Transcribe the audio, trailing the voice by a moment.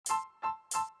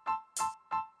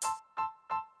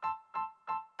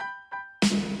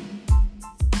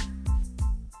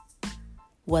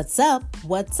What's up?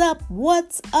 What's up?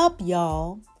 What's up,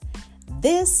 y'all?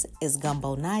 This is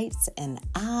Gumbo Nights, and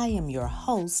I am your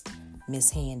host,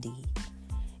 Miss Handy.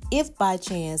 If by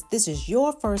chance this is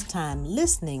your first time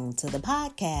listening to the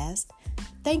podcast,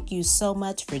 thank you so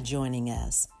much for joining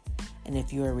us. And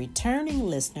if you're a returning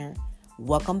listener,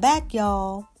 welcome back,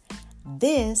 y'all.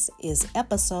 This is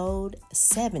episode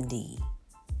 70.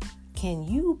 Can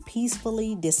you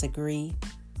peacefully disagree?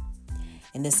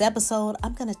 In this episode,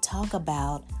 I'm going to talk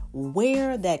about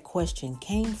where that question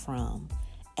came from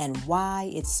and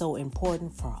why it's so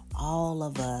important for all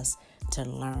of us to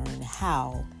learn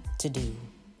how to do.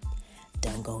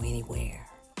 Don't go anywhere.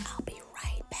 I'll be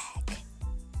right back.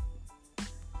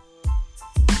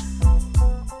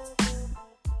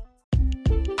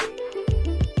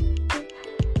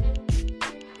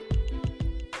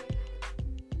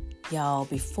 Y'all,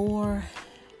 before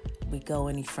we go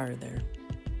any further,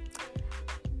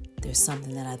 there's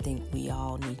something that I think we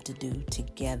all need to do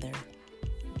together,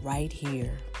 right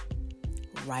here,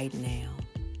 right now.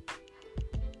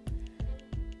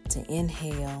 To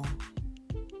inhale,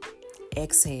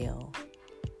 exhale,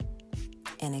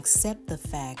 and accept the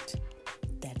fact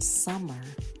that summer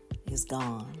is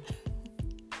gone.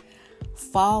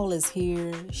 Fall is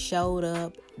here, showed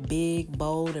up, big,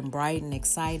 bold, and bright and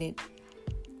excited.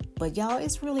 But y'all,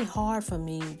 it's really hard for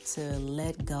me to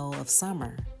let go of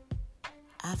summer.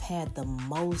 I've had the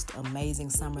most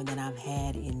amazing summer that I've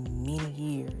had in many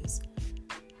years.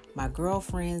 My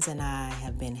girlfriends and I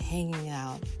have been hanging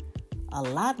out a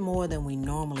lot more than we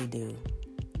normally do.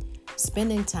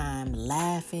 Spending time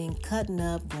laughing, cutting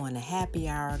up, going to happy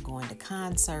hour, going to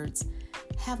concerts,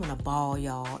 having a ball,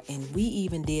 y'all. And we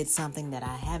even did something that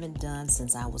I haven't done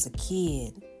since I was a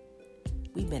kid.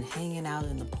 We've been hanging out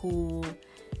in the pool,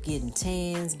 getting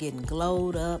tans, getting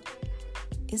glowed up.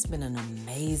 It's been an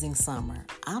amazing summer.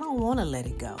 I don't want to let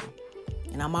it go.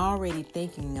 And I'm already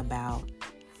thinking about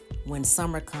when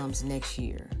summer comes next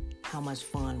year, how much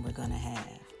fun we're going to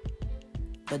have.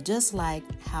 But just like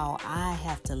how I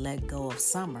have to let go of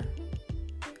summer,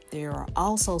 there are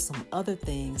also some other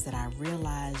things that I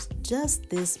realized just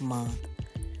this month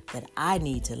that I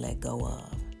need to let go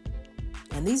of.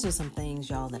 And these are some things,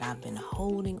 y'all, that I've been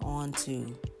holding on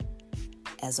to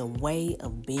as a way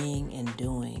of being and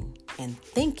doing and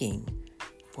thinking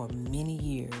for many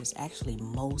years, actually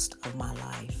most of my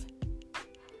life.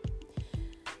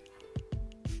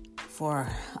 For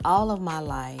all of my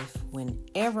life,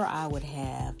 whenever I would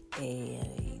have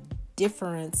a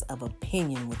difference of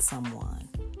opinion with someone,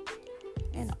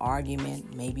 an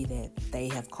argument maybe that they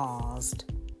have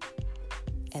caused,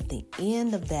 at the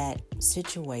end of that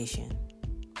situation,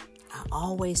 I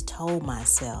always told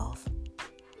myself,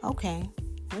 okay,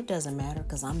 it doesn't matter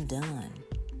because I'm done.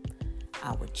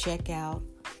 I would check out,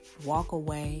 walk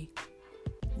away,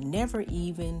 never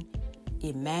even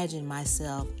imagine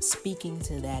myself speaking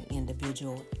to that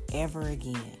individual ever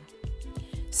again,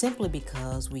 simply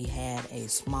because we had a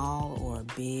small or a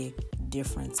big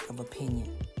difference of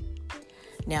opinion.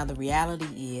 Now, the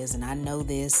reality is, and I know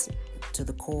this to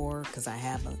the core because I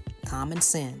have a common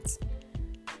sense,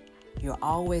 you're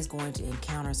always going to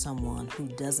encounter someone who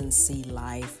doesn't see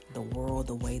life, the world,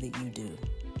 the way that you do.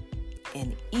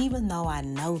 And even though I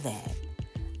know that,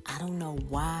 I don't know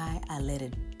why I let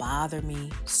it bother me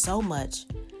so much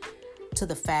to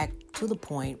the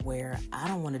point where I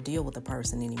don't want to deal with the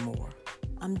person anymore.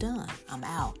 I'm done. I'm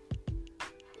out.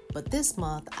 But this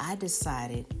month, I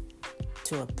decided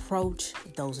to approach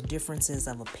those differences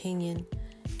of opinion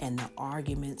and the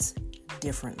arguments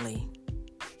differently.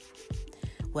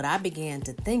 What I began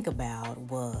to think about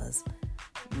was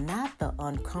not the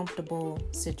uncomfortable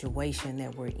situation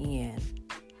that we're in,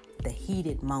 the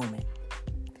heated moment.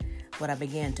 What I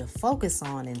began to focus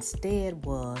on instead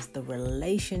was the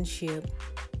relationship,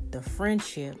 the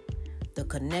friendship, the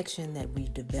connection that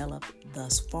we've developed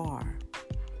thus far.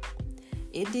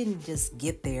 It didn't just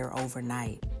get there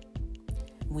overnight.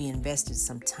 We invested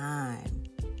some time.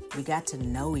 We got to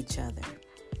know each other.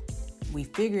 We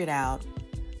figured out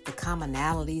the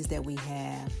commonalities that we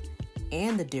have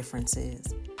and the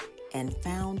differences, and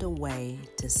found a way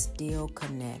to still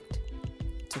connect,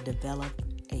 to develop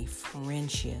a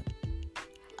friendship,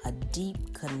 a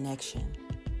deep connection.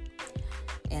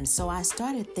 And so I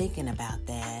started thinking about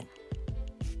that,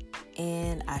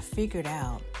 and I figured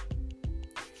out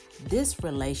this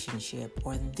relationship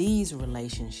or these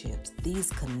relationships, these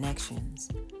connections,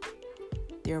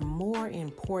 they're more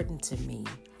important to me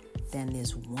than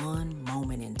this one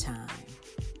moment in time.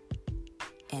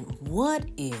 And what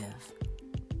if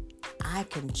I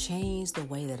can change the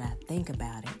way that I think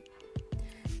about it?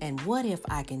 And what if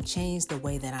I can change the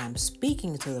way that I'm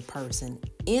speaking to the person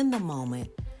in the moment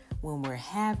when we're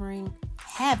having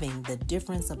the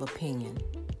difference of opinion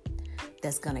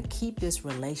that's going to keep this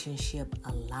relationship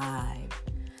alive,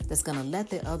 that's going to let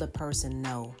the other person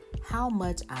know how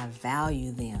much I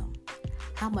value them,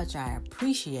 how much I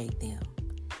appreciate them,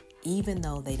 even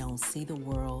though they don't see the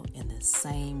world in the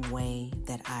same way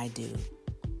that I do.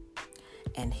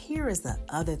 And here is the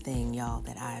other thing, y'all,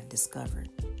 that I've discovered.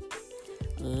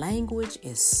 Language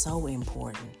is so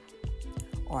important.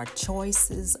 Our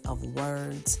choices of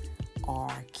words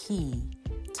are key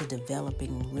to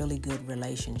developing really good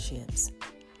relationships.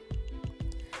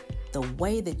 The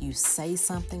way that you say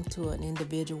something to an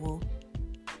individual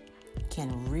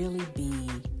can really be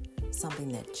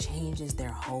something that changes their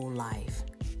whole life,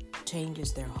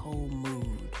 changes their whole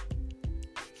mood.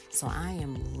 So I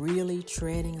am really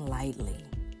treading lightly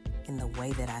in the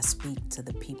way that I speak to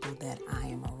the people that I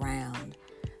am around,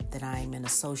 that I am in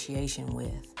association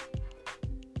with.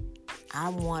 I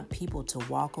want people to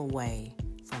walk away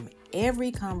from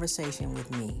every conversation with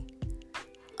me,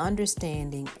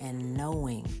 understanding and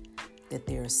knowing that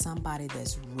there is somebody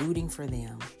that's rooting for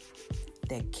them,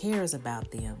 that cares about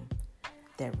them,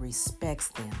 that respects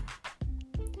them.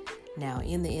 Now,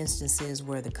 in the instances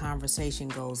where the conversation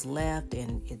goes left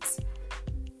and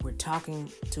we're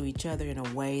talking to each other in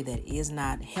a way that is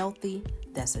not healthy,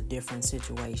 that's a different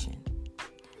situation.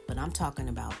 But I'm talking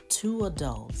about two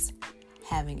adults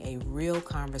having a real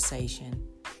conversation,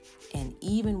 and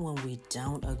even when we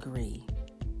don't agree,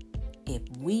 if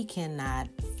we cannot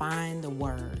find the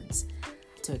words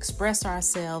to express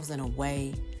ourselves in a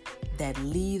way that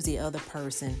leaves the other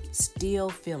person still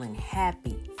feeling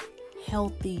happy,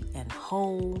 healthy, and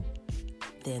whole,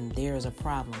 then there's a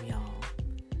problem, y'all.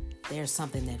 There's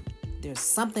something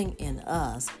in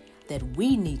us that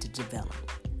we need to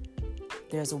develop.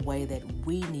 There's a way that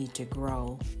we need to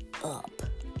grow up.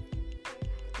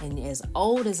 And as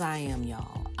old as I am,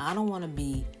 y'all, I don't want to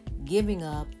be giving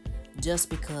up just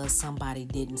because somebody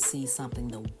didn't see something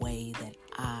the way that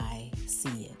I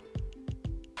see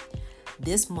it.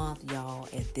 This month, y'all,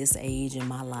 at this age in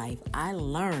my life, I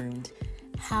learned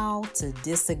how to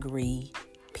disagree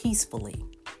peacefully.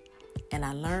 And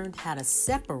I learned how to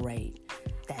separate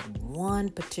that one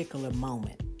particular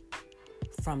moment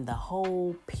from the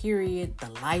whole period, the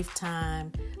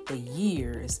lifetime, the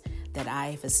years that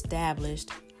I've established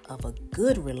of a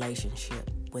good relationship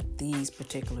with these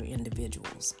particular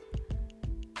individuals.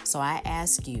 So I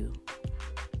ask you,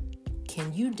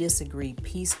 can you disagree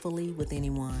peacefully with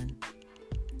anyone?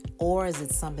 Or is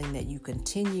it something that you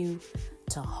continue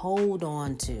to hold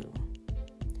on to,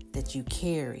 that you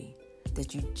carry,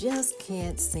 that you just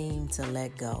can't seem to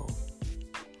let go?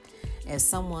 As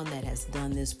someone that has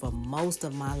done this for most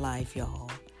of my life,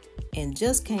 y'all, and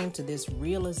just came to this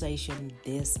realization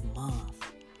this month,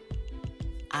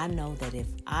 I know that if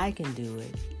I can do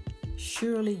it,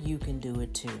 surely you can do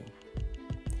it too.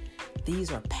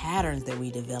 These are patterns that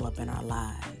we develop in our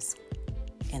lives.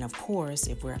 And of course,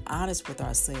 if we're honest with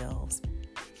ourselves,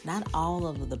 not all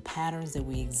of the patterns that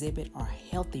we exhibit are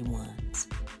healthy ones.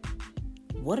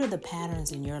 What are the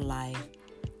patterns in your life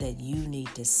that you need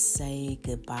to say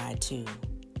goodbye to?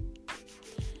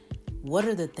 What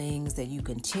are the things that you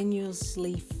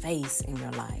continuously face in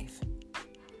your life?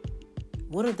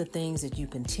 What are the things that you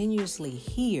continuously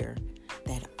hear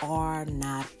that are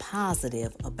not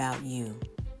positive about you?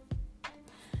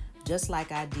 Just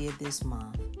like I did this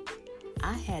month,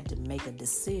 I had to make a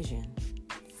decision.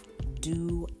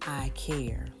 Do I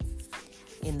care?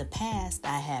 In the past,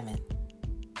 I haven't.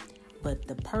 But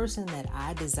the person that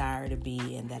I desire to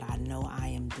be and that I know I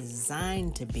am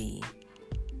designed to be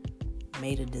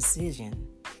made a decision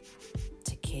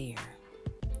to care.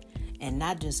 And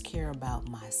not just care about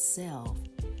myself,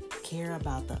 care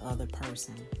about the other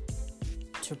person,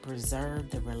 to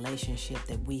preserve the relationship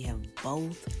that we have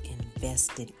both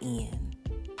invested in.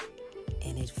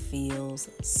 And it feels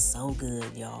so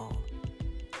good, y'all.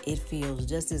 It feels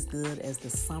just as good as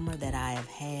the summer that I have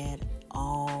had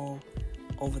all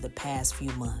over the past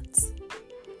few months.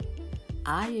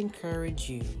 I encourage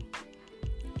you,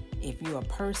 if you're a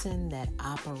person that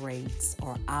operates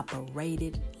or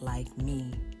operated like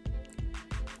me,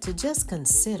 to just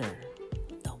consider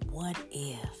the what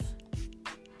if.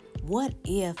 What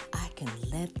if I can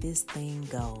let this thing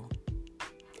go?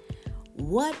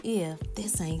 What if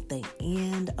this ain't the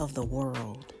end of the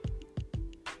world?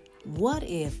 What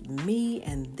if me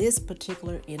and this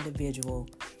particular individual,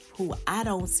 who I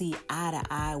don't see eye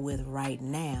to eye with right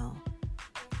now,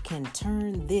 can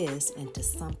turn this into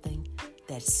something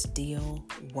that still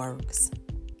works?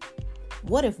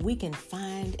 What if we can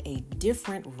find a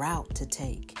different route to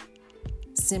take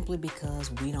simply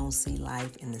because we don't see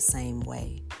life in the same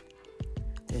way?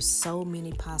 There's so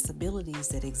many possibilities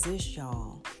that exist,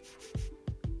 y'all.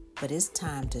 But it's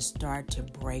time to start to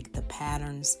break the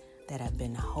patterns that have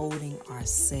been holding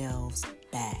ourselves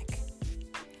back.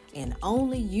 And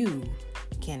only you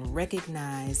can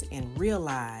recognize and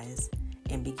realize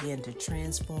and begin to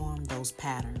transform those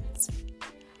patterns.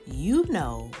 You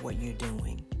know what you're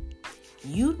doing.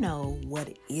 You know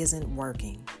what isn't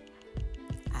working.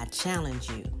 I challenge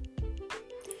you.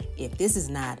 If this is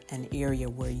not an area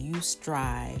where you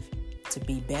strive to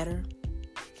be better,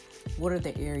 what are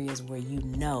the areas where you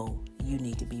know you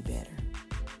need to be better?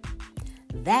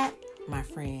 That, my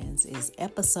friends, is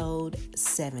episode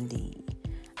 70.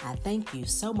 I thank you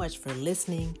so much for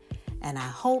listening, and I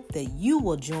hope that you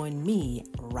will join me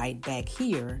right back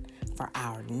here for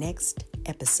our next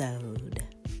episode.